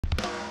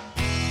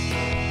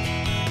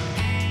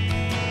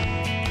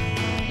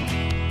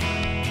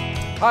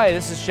Hi,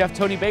 this is Chef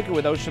Tony Baker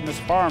with Ocean Mist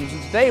Farms,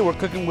 and today we're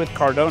cooking with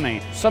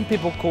Cardone. Some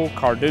people call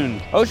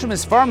Cardone. Ocean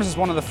Mist Farms is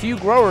one of the few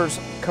growers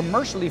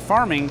commercially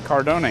farming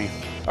Cardone.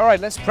 All right,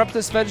 let's prep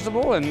this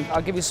vegetable, and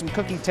I'll give you some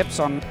cooking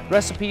tips on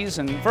recipes.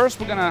 And first,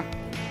 we're gonna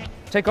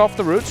take off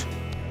the root,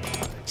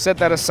 set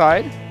that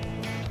aside.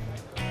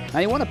 Now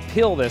you want to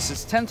peel this.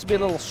 It tends to be a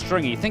little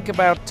stringy. Think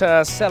about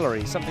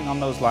celery, something on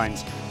those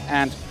lines,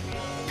 and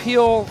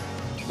peel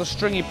the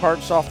stringy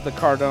parts off the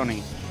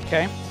Cardone.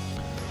 Okay.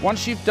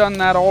 Once you've done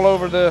that all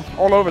over the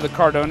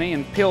Cardone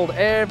and peeled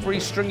every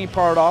stringy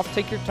part off,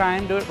 take your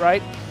time, do it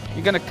right.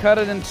 You're going to cut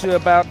it into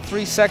about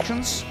 3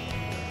 sections.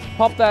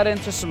 Pop that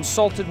into some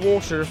salted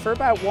water for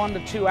about 1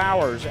 to 2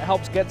 hours. It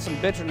helps get some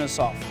bitterness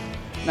off.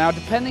 Now,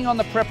 depending on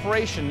the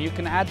preparation, you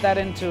can add that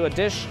into a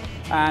dish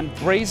and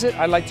braise it.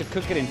 I like to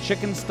cook it in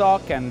chicken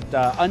stock and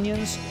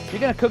onions. You're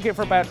going to cook it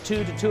for about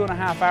 2 to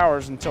 2.5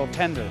 hours until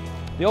tender.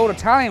 The old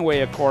Italian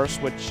way, of course,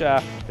 which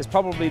is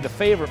probably the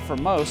favorite for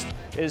most,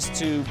 is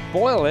to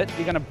boil it.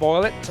 You're going to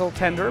boil it till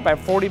tender, about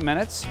 40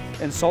 minutes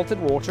in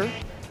salted water,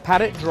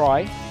 pat it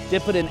dry,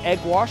 dip it in egg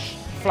wash,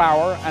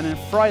 flour, and then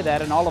fry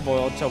that in olive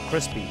oil until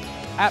crispy.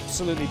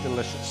 Absolutely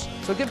delicious.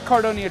 So give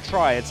Cardone a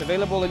try. It's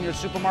available in your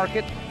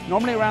supermarket,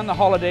 normally around the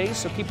holidays,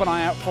 so keep an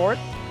eye out for it.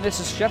 This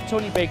is Chef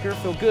Tony Baker.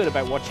 Feel good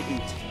about what you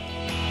eat.